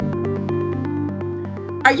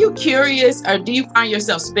Are you curious, or do you find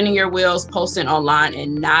yourself spinning your wheels, posting online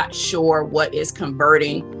and not sure what is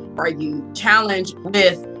converting? Are you challenged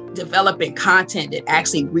with developing content that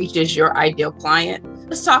actually reaches your ideal client?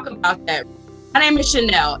 Let's talk about that. My name is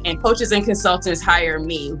Chanel, and coaches and consultants hire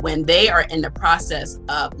me when they are in the process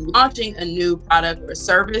of launching a new product or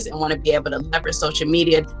service and want to be able to leverage social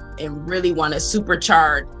media and really want to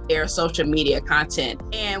supercharge their social media content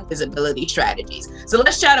and visibility strategies. So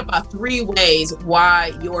let's chat about 3 ways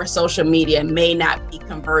why your social media may not be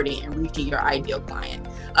converting and reaching your ideal client.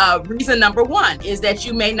 Reason number 1 is that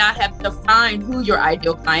you may not have defined who your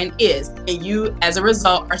ideal client is, and you, as a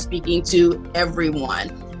result, are speaking to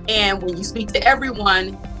everyone. And when you speak to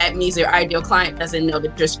everyone, that means your ideal client doesn't know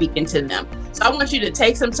that you're speaking to them. So I want you to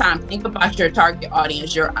take some time, think about your target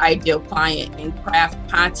audience, your ideal client, and craft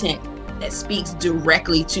content that speaks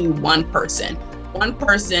directly to one person,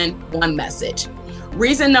 one message.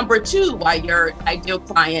 Reason number 2 why your ideal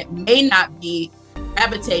client may not be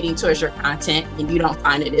gravitating towards your content and you don't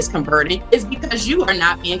find it is converting is because you are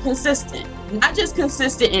not being consistent. Not just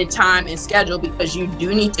consistent in time and schedule, because you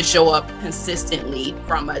do need to show up consistently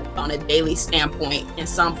on a daily standpoint in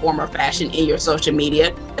some form or fashion in your social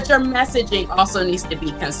media, but your messaging also needs to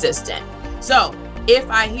be consistent. So if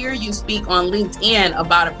I hear you speak on LinkedIn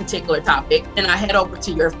about a particular topic, then I head over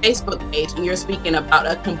to your Facebook page and you're speaking about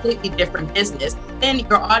a completely different business, then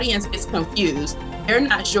your audience gets confused. They're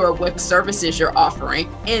not sure what services you're offering,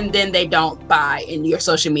 and then they don't buy and your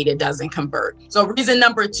social media doesn't convert. So reason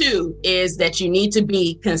number 2 is that you need to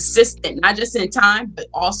be consistent, not just in time, but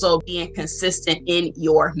also being consistent in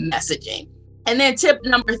your messaging. And then tip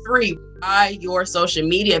number 3, why your social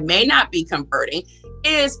media may not be converting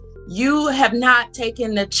is you have not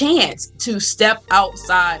taken the chance to step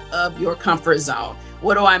outside of your comfort zone.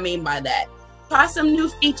 What do I mean by that? Try some new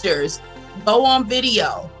features. Go on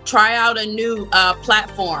video, try out a new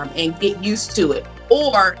platform and get used to it.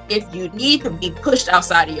 Or if you need to be pushed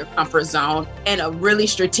outside of your comfort zone in a really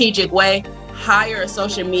strategic way, hire a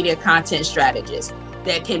social media content strategist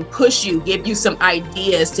that can push you, give you some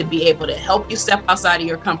ideas to be able to help you step outside of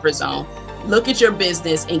your comfort zone, look at your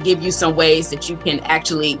business and give you some ways that you can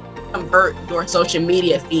actually convert your social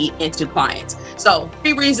media feed into clients. So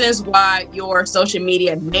 3 reasons why your social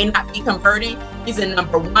media may not be converting. Reason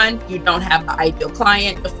number 1, you don't have the ideal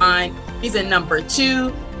client defined. Reason number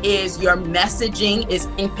 2 is your messaging is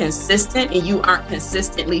inconsistent and you aren't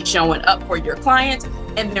consistently showing up for your clients.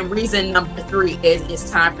 And then reason number 3 is it's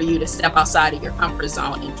time for you to step outside of your comfort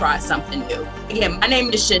zone and try something new. Again, my name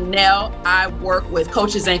is Chanel. I work with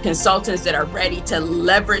coaches and consultants that are ready to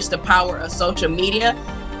leverage the power of social media.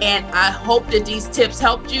 And I hope that these tips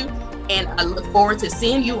helped you. And I look forward to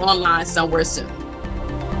seeing you online somewhere soon.